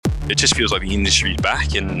it just feels like the industry's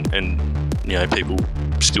back, and people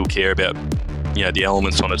still care about the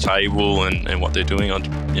elements on the table and what they're doing.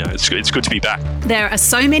 It's good to be back. There are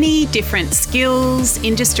so many different skills,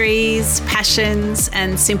 industries, passions,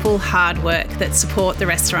 and simple hard work that support the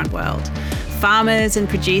restaurant world. Farmers and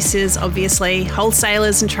producers, obviously,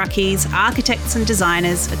 wholesalers and truckies, architects and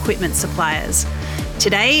designers, equipment suppliers.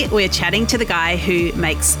 Today, we're chatting to the guy who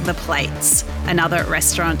makes the plates, another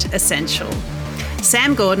restaurant essential.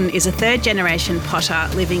 Sam Gordon is a third-generation potter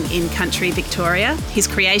living in country Victoria. His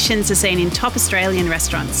creations are seen in top Australian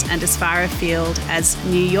restaurants and as far afield as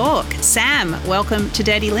New York. Sam, welcome to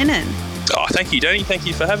Dirty Linen. Oh, thank you, Danny. Thank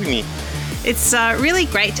you for having me. It's really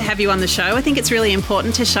great to have you on the show. I think it's really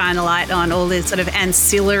important to shine a light on all the sort of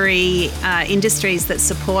ancillary industries that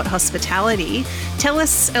support hospitality. Tell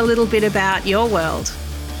us a little bit about your world.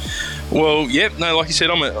 Well, like you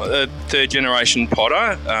said, I'm a third-generation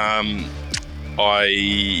potter.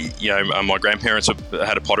 My grandparents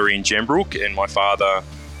had a pottery in Gembrook, and my father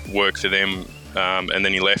worked for them, and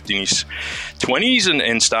then he left in his 20s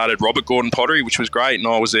and started Robert Gordon Pottery, which was great, and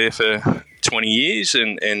I was there for 20 years,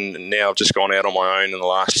 and now I've just gone out on my own in the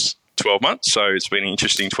last 12 months, so it's been an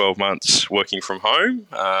interesting 12 months working from home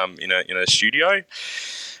in a studio.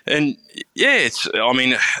 And I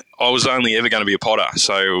was only ever going to be a potter,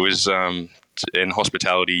 so it was, and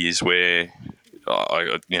hospitality is where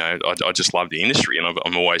I just love the industry, and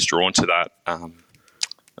I'm always drawn to that.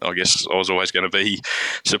 I guess I was always going to be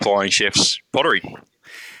supplying chefs pottery.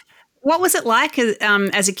 What was it like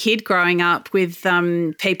as a kid growing up with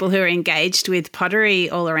people who are engaged with pottery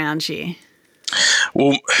all around you?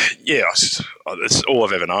 Well, it's all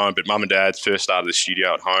I've ever known, but Mum and Dad first started the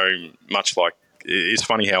studio at home, much like, it's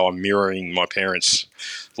funny how I'm mirroring my parents'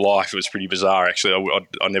 life. It was pretty bizarre, actually.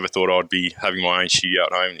 I never thought I'd be having my own studio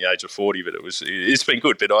at home at the age of 40, but it's been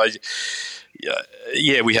good. But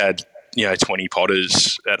we had 20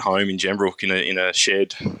 potters at home in Gembrook in a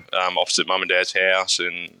shed opposite Mum and Dad's house,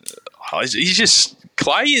 and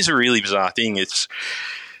clay is a really bizarre thing.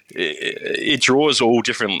 It draws all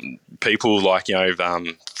different people,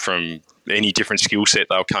 from any different skill set.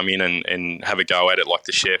 They'll come in and have a go at it, like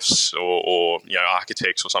the chefs or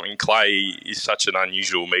architects or something. Clay is such an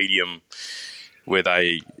unusual medium where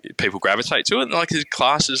people gravitate to it. Like, the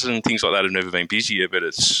classes and things like that have never been busier, but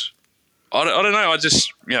I don't know.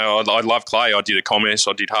 I love clay. I did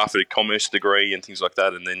half a commerce degree and things like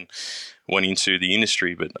that, and then went into the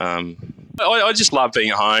industry. But I just love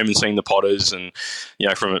being at home and seeing the potters, and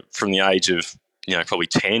from the age of probably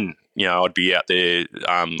 10, I'd be out there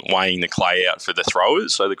weighing the clay out for the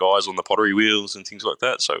throwers, so the guys on the pottery wheels and things like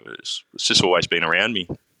that. So it's just always been around me.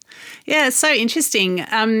 Yeah, it's so interesting.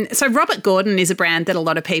 So Robert Gordon is a brand that a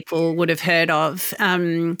lot of people would have heard of.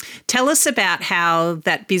 Tell us about how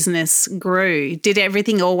that business grew. Did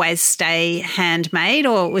everything always stay handmade,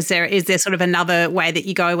 or is there sort of another way that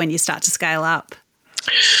you go when you start to scale up?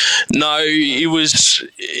 No,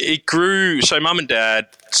 it grew. So Mum and Dad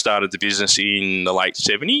started the business in the late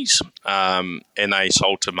 70s, and they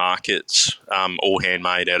sold to markets, all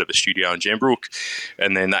handmade out of a studio in Gembrook.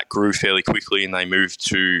 And then that grew fairly quickly, and they moved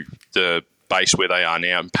to the base where they are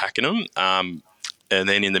now in Pakenham. And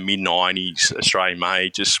then in the mid-90s, Australian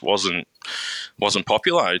made just wasn't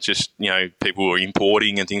popular. It just, people were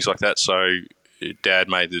importing and things like that. So Dad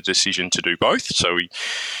made the decision to do both. So we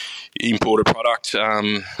imported product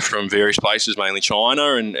from various places, mainly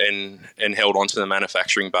China, and held on to the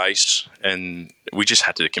manufacturing base. And we just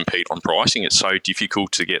had to compete on pricing. It's so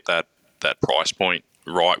difficult to get that price point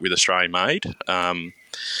right with Australian made.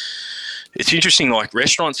 It's interesting, like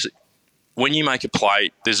restaurants, when you make a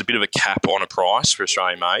plate, there's a bit of a cap on a price for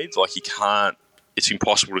Australian made. Like, it's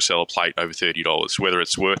impossible to sell a plate over $30, whether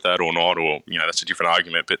it's worth that or not, or, that's a different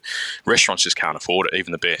argument. But restaurants just can't afford it,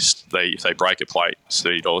 even the best. If they break a plate, it's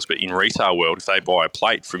 $30. But in retail world, if they buy a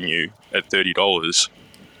plate from you at $30,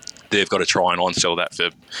 they've got to try and on-sell that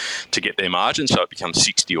to get their margin, so it becomes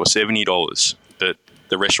 $60 or $70. But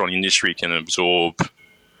the restaurant industry can absorb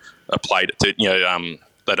a plate at $30,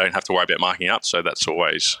 they don't have to worry about marking up, so that's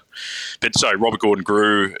always. But so Robert Gordon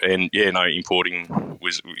grew, and importing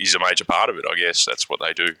is a major part of it. I guess that's what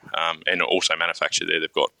they do, and also manufacture there.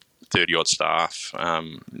 They've got 30 odd staff.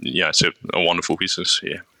 It's a wonderful business.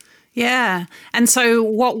 Yeah. Yeah, and so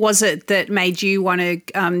what was it that made you want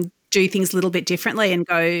to do things a little bit differently and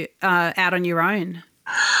go out on your own?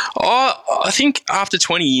 I think after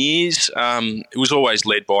 20 years, it was always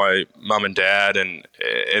led by Mum and Dad, and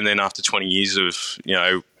then after 20 years of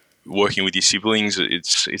working with your siblings,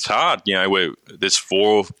 it's hard. There's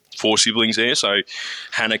four siblings there, so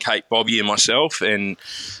Hannah, Kate, Bobby, and myself, and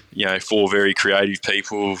 4 very creative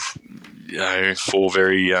people. four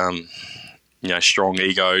very strong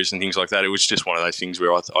egos and things like that. It was just one of those things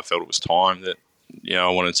where I felt it was time that I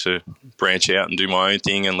wanted to branch out and do my own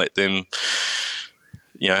thing and let them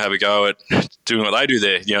have a go at doing what they do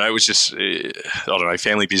there. It was just, I don't know,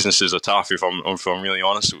 family businesses are tough. If I'm really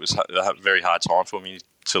honest, it was a very hard time for me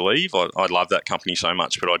to leave. I love that company so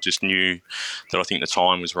much, but I just knew that I think the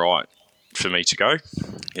time was right for me to go.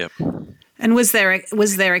 Yep. And was there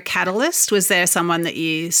a catalyst? Was there someone that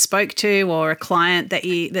you spoke to or a client that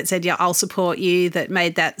said, yeah, I'll support you, that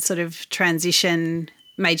made that sort of transition,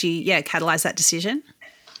 made you, catalyse that decision?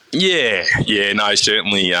 Yeah, no,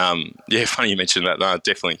 certainly. Funny you mentioned that. No,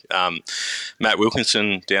 definitely. Matt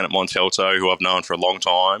Wilkinson down at Montalto, who I've known for a long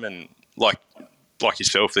time, and like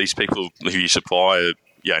yourself, these people who you supply are,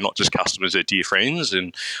 not just customers, they're dear friends.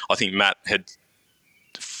 And I think Matt had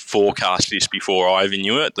forecast this before I even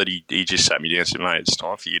knew it, that he just sat me down and said, mate, it's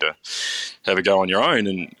time for you to have a go on your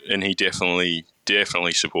own. And he definitely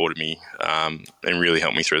supported me and really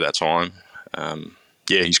helped me through that time.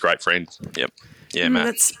 He's a great friend. Yep. Yeah,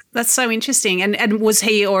 Matt. That's so interesting. And was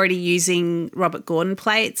he already using Robert Gordon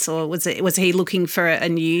plates, or was he looking for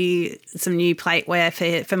some new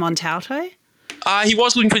plateware for Montalto? He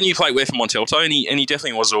was looking for new plateware for Montalto, and he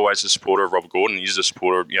definitely was always a supporter of Robert Gordon. He's a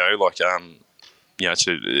supporter,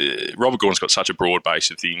 Robert Gordon's got such a broad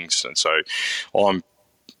base of things, and so I'm,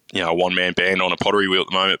 a one-man band on a pottery wheel at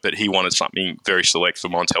the moment, but he wanted something very select for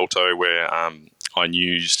Montalto where I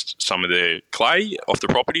used some of their clay off the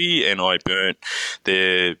property and I burnt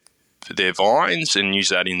their vines and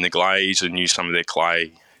used that in the glaze and used some of their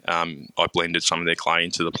clay. I blended some of their clay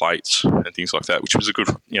into the plates and things like that, which was a good,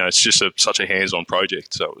 it's just such a hands-on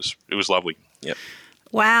project. So it was lovely. Yep.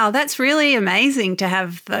 Wow, that's really amazing to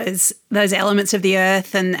have those elements of the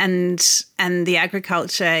earth and the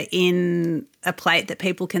agriculture in a plate that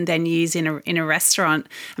people can then use in a restaurant.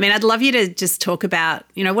 I mean, I'd love you to just talk about,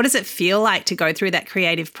 what does it feel like to go through that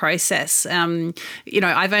creative process?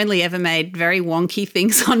 I've only ever made very wonky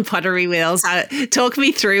things on pottery wheels. Talk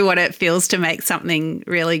me through what it feels to make something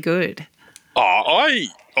really good.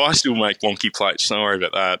 I still make wonky plates. Don't worry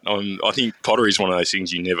about that. I think pottery is one of those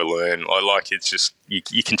things you never learn. It's just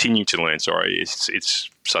you continue to learn. Sorry, it's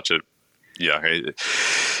such a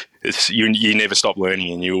it's you never stop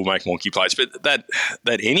learning, and you will make wonky plates. But that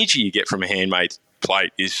energy you get from a handmade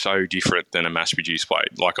plate is so different than a mass-produced plate.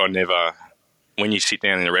 When you sit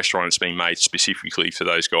down in a restaurant, it's been made specifically for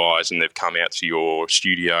those guys, and they've come out to your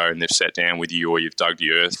studio and they've sat down with you, or you've dug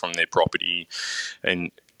the earth from their property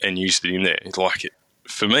and used it in there.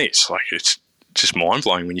 For me, it's just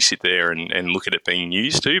mind-blowing when you sit there and look at it being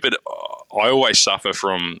used too. But I always suffer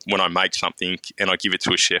from when I make something and I give it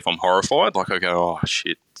to a chef, I'm horrified. I go, oh,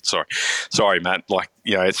 shit, sorry, Matt.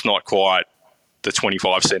 It's not quite the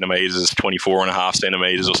 25 centimetres, 24 and a half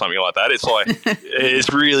centimetres or something like that. It's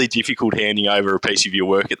it's really difficult handing over a piece of your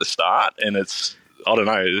work at the start, and I don't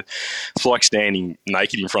know. It's like standing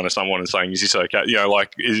naked in front of someone and saying, "Is this okay?" I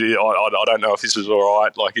don't know if this is all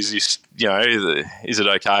right. Is this, is it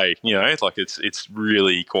okay? It's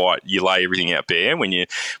really quite. You lay everything out bare when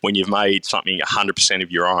you've made something 100%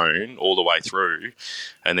 of your own all the way through,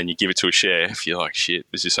 and then you give it to a chef. You're like, "Shit,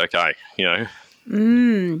 is this okay?" Yeah.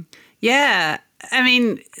 I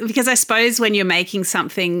mean, because I suppose when you're making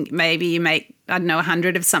something, maybe you make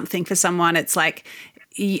 100 of something for someone. It's like,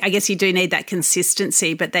 I guess you do need that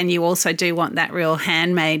consistency, but then you also do want that real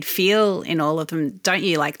handmade feel in all of them, don't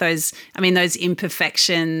you? Those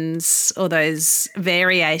imperfections or those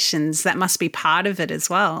variations, that must be part of it as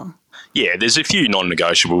well. Yeah, there's a few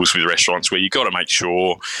non-negotiables with restaurants where you've got to make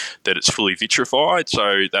sure that it's fully vitrified.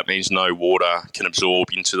 So that means no water can absorb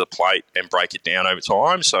into the plate and break it down over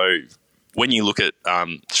time. So when you look at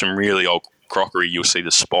some really old crockery, you'll see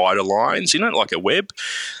the spider lines in it, like a web,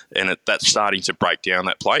 and that's starting to break down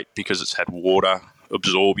that plate because it's had water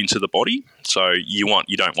absorb into the body. So you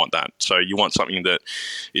don't want that. So you want something that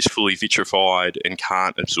is fully vitrified and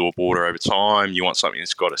can't absorb water over time. You want something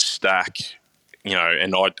that's got a stack,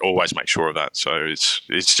 and I always make sure of that. So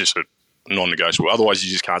it's just a non-negotiable. Otherwise,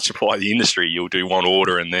 you just can't supply the industry. You'll do one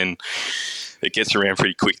order and then it gets around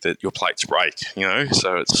pretty quick that your plates break.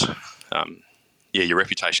 So it's your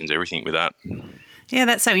reputation's everything with that. Yeah,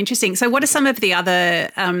 that's so interesting. So what are some of the other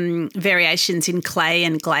variations in clay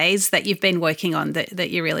and glaze that you've been working on that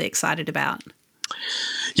you're really excited about?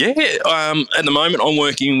 Yeah, at the moment I'm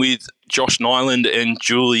working with Josh Nyland and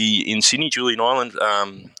Julie in Sydney, Julie Nyland,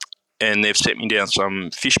 and they've sent me down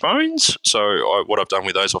some fish bones. So what I've done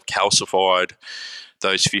with those, I've calcified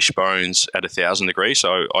those fish bones at 1,000 degrees.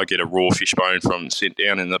 So I get a raw fish bone sent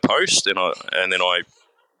down in the post, and then I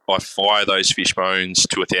I fire those fish bones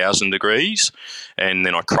to 1,000 degrees, and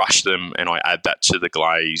then I crush them and I add that to the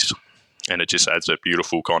glaze, and it just adds a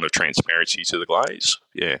beautiful kind of transparency to the glaze.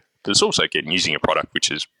 Yeah, but it's also using a product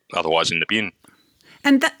which is otherwise in the bin.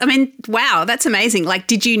 And wow, that's amazing. Like,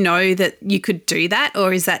 did you know that you could do that,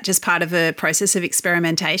 or is that just part of a process of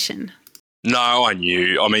experimentation? No, I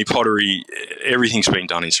knew. I mean, pottery, everything's been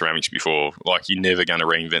done in ceramics before. Like, you're never going to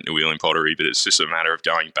reinvent the wheel in pottery, but it's just a matter of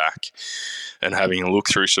going back and having a look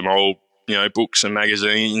through some old, books and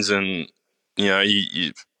magazines, and,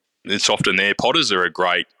 it's often there. Potters are a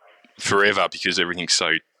great forever because everything's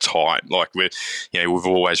so tight. Like, we've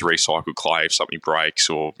always recycled clay if something breaks,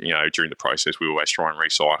 or, during the process we always try and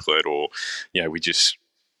recycle it, or, we just,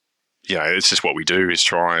 it's just what we do, is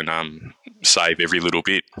try and save every little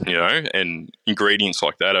bit, and ingredients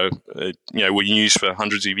like that are, we use for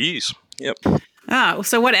hundreds of years. Yep. Oh,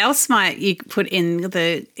 so what else might you put in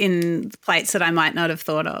the plates that I might not have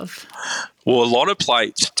thought of? Well, a lot of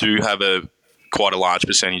plates do have quite a large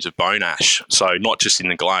percentage of bone ash. So not just in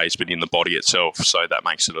the glaze, but in the body itself. So that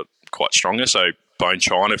makes it quite stronger. So bone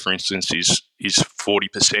china, for instance, is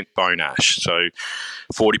 40% bone ash. So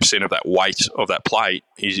 40% of that weight of that plate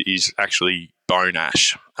is actually bone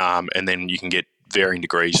ash. And then you can get varying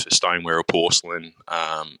degrees for stoneware or porcelain.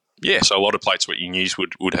 So a lot of plates what you use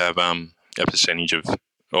would have a percentage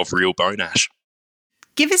of real bone ash.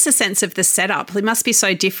 Give us a sense of the setup. It must be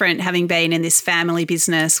so different having been in this family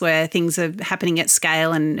business where things are happening at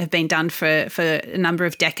scale and have been done for a number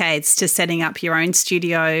of decades, to setting up your own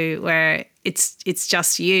studio where it's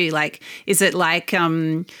just you. Like, is it like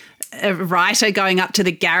a writer going up to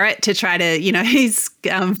the garret to try to,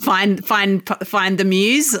 find the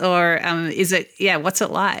muse, or is it? Yeah, what's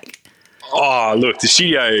it like? Oh, look, the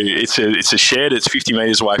studio, it's a shed. It's 50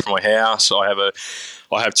 metres away from my house. I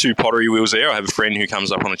have 2 pottery wheels there. I have a friend who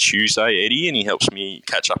comes up on a Tuesday, Eddie, and he helps me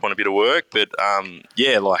catch up on a bit of work. But, I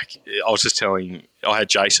was just telling, I had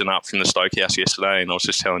Jason up from the Stoke House yesterday, and I was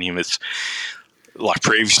just telling him it's like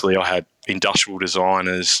previously I had industrial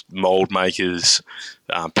designers, mould makers,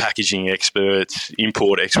 packaging experts,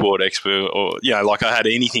 import-export expert, or, I had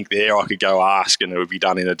anything there I could go ask and it would be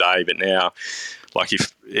done in a day. But now, like,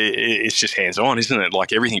 if it's just hands-on, isn't it?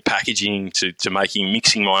 Like, everything packaging to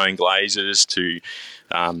mixing my own glazes to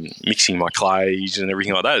mixing my clays and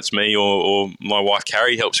everything like that. It's me or my wife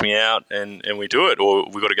Carrie helps me out and we do it. Or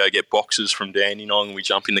we've got to go get boxes from Dandenong. We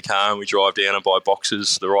jump in the car and we drive down and buy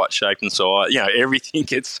boxes the right shape and size. Everything.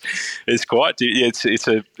 It's quite.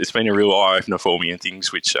 It's been a real eye opener for me, and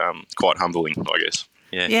things which quite humbling, I guess.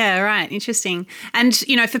 Yeah. Yeah. Right. Interesting. And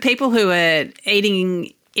for people who are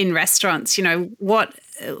eating in restaurants, how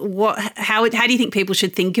do you think people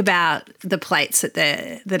should think about the plates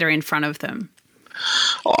that are in front of them?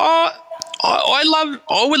 I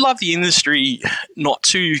would love the industry not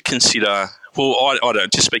to consider. Well, I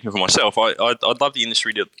don't. Just speaking for myself, I'd love the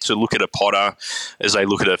industry to look at a potter as they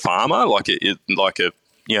look at a farmer,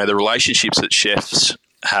 the relationships that chefs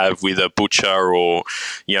have with a butcher, or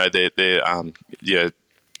the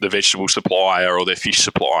vegetable supplier or their fish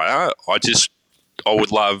supplier. I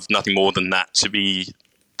would love nothing more than that to be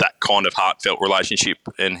that kind of heartfelt relationship,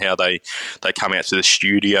 and how they come out to the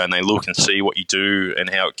studio and they look and see what you do and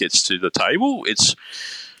how it gets to the table. It's,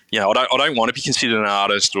 I don't want to be considered an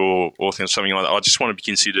artist or something like that. I just want to be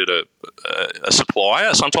considered a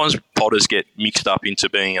supplier. Sometimes potters get mixed up into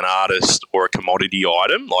being an artist or a commodity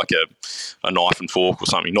item, like a knife and fork or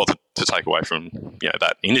something. Not to take away from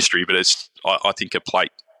that industry, but I think a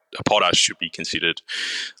potter should be considered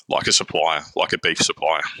like a supplier, like a beef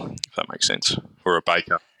supplier, if that makes sense, or a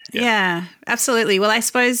baker. Yeah, absolutely. Well, I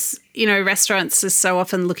suppose, restaurants are so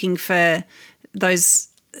often looking for those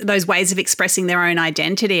ways of expressing their own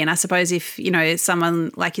identity. And I suppose if,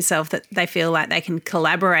 someone like yourself that they feel like they can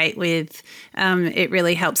collaborate with, it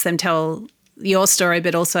really helps them tell your story,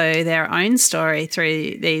 but also their own story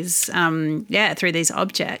through these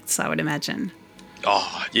objects, I would imagine.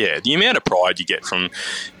 Oh, yeah. The amount of pride you get from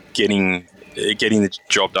getting the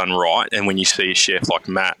job done right, and when you see a chef like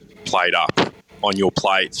Matt plate up on your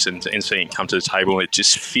plates and seeing it come to the table, it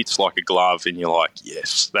just fits like a glove, and you're like,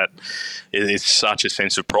 yes, that is such a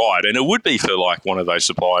sense of pride. And it would be for like one of those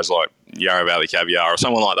suppliers like Yarra Valley Caviar or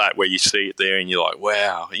someone like that, where you see it there and you're like,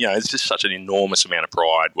 wow, it's just such an enormous amount of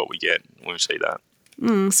pride what we get when we see that.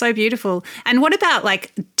 So beautiful. And what about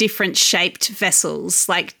like different shaped vessels?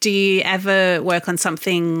 Like, do you ever work on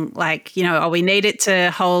something like, we need it to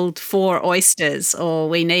hold 4 oysters, or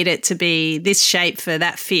we need it to be this shape for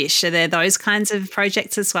that fish? Are there those kinds of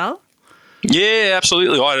projects as well? Yeah,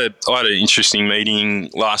 absolutely. I had an interesting meeting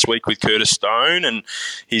last week with Curtis Stone, and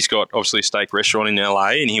he's got obviously a steak restaurant in LA,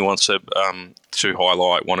 and he wants to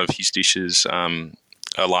highlight one of his dishes,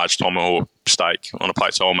 a large tomahawk steak on a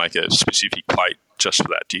plate. So I'll make a specific plate just for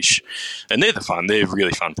that dish, and they're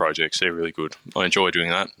really fun projects. They're really good. I enjoy doing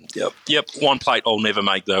that. Yep. One plate I'll never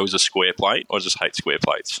make though is a square plate. I just hate square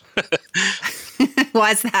plates.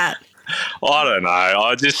 Why is that? I don't know.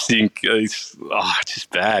 I just think it's just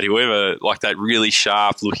bad. Whoever, like that really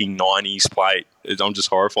sharp looking 90s plate, I'm just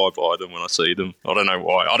horrified by them when I see them. I don't know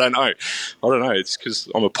why. I don't know. It's because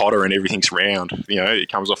I'm a potter and everything's round. You know,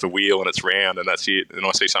 it comes off the wheel and it's round and that's it. And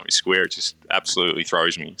I see something square, it just absolutely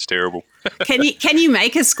throws me. It's terrible. Can you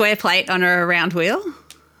make a square plate on a round wheel?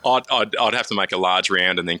 I'd have to make a large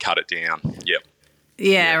round and then cut it down. Yep.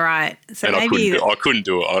 Yeah, right. So and maybe I couldn't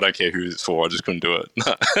do it. I don't care who it's for. I just couldn't do it.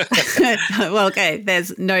 Well, okay.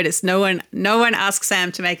 There's notice. No one asked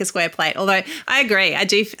Sam to make a square plate. Although I agree. I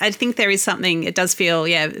think there is something. It does feel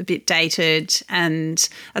a bit dated, and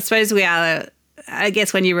I suppose we are. I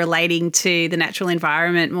guess when you're relating to the natural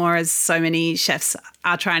environment more, as so many chefs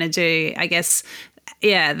are trying to do, I guess,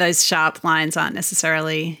 those sharp lines aren't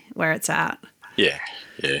necessarily where it's at. Yeah.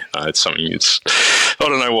 No, it's something. I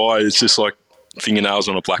don't know why. It's just like fingernails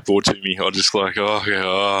on a blackboard to me. I just like, Love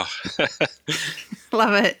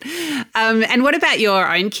it. And what about your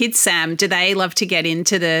own kids, Sam? Do they love to get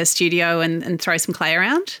into the studio and throw some clay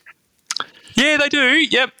around? Yeah, they do.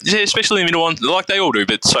 Yep. Yeah, especially the middle one. Like they all do,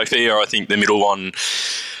 but Sophia, I think the middle one,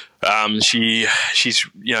 she's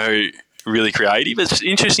really creative. It's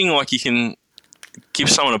interesting, like you can give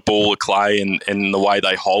someone a ball of clay and the way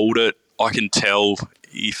they hold it, I can tell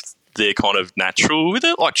if they're kind of natural with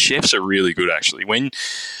it. Like chefs are really good actually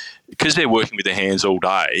because they're working with their hands all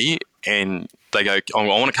day and they go, I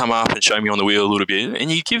want to come up and show me on the wheel a little bit, and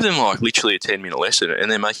you give them like literally a 10-minute lesson and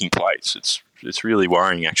they're making plates. It's really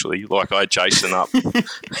worrying actually. Like I had Jason up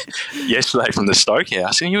yesterday from the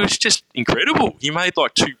Stokehouse and he was just incredible. He made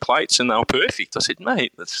like 2 plates and they were perfect. I said,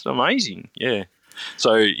 mate, that's amazing. Yeah.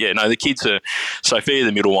 So the kids are, Sophia,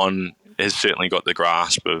 the middle one, has certainly got the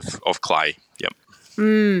grasp of clay. Yep.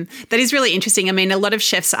 That is really interesting. I mean, a lot of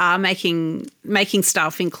chefs are making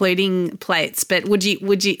stuff, including plates. But would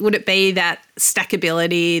it be that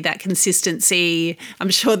stackability, that consistency? I'm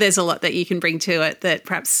sure there's a lot that you can bring to it that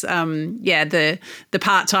perhaps, the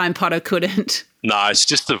part-time potter couldn't. No, it's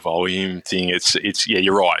just the volume thing. It's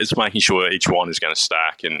you're right. It's making sure each one is going to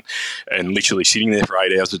stack and literally sitting there for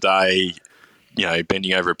 8 hours a day.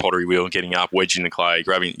 Bending over a pottery wheel, getting up, wedging the clay,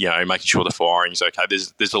 grabbing, making sure the firing is okay.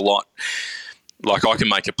 There's a lot. Like I can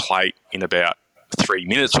make a plate in about 3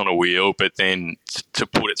 minutes on a wheel, but then to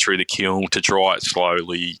put it through the kiln, to dry it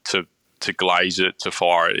slowly, to glaze it, to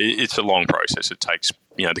fire it, it's a long process. It takes,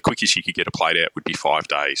 the quickest you could get a plate out would be 5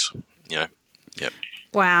 days. Yep.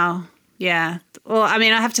 Wow. Yeah. Well, I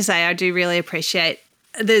mean, I have to say I do really appreciate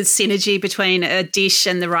the synergy between a dish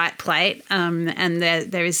and the right plate, and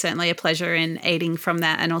there is certainly a pleasure in eating from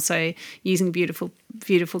that and also using beautiful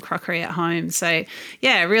crockery at home. So,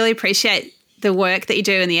 I really appreciate the work that you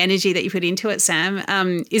do and the energy that you put into it, Sam.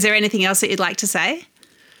 Is there anything else that you'd like to say?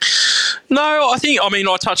 No, I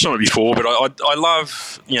touched on it before, but I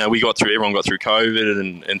love, everyone got through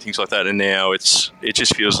COVID and things like that, and now it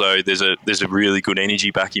just feels though there's a really good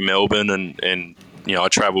energy back in Melbourne, and I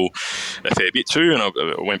travel a fair bit too, and I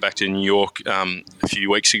went back to New York a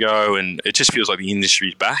few weeks ago, and it just feels like the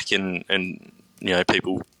industry's back, and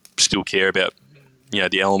people still care about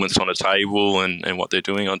the elements on a table and what they're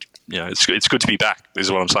doing. It's good to be back, is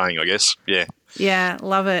what I'm saying, I guess. Yeah. Yeah,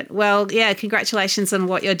 love it. Well, congratulations on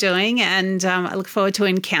what you're doing, and I look forward to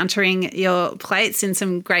encountering your plates in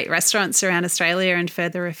some great restaurants around Australia and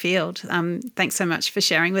further afield. Thanks so much for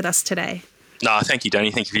sharing with us today. No, thank you,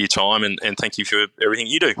 Danny. Thank you for your time and thank you for everything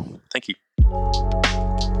you do. Thank you.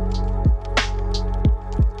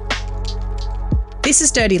 This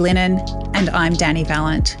is Dirty Linen, and I'm Danny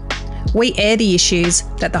Vallant. We air the issues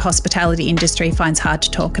that the hospitality industry finds hard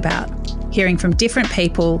to talk about, hearing from different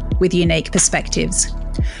people with unique perspectives.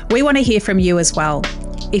 We want to hear from you as well.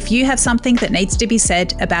 If you have something that needs to be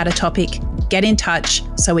said about a topic, get in touch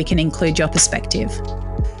so we can include your perspective.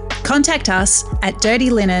 Contact us at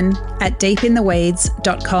dirtylinenat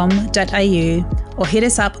deepintheweeds.com.au or hit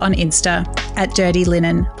us up on Insta at Dirty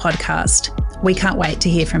Linen Podcast. We can't wait to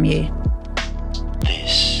hear from you.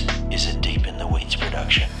 This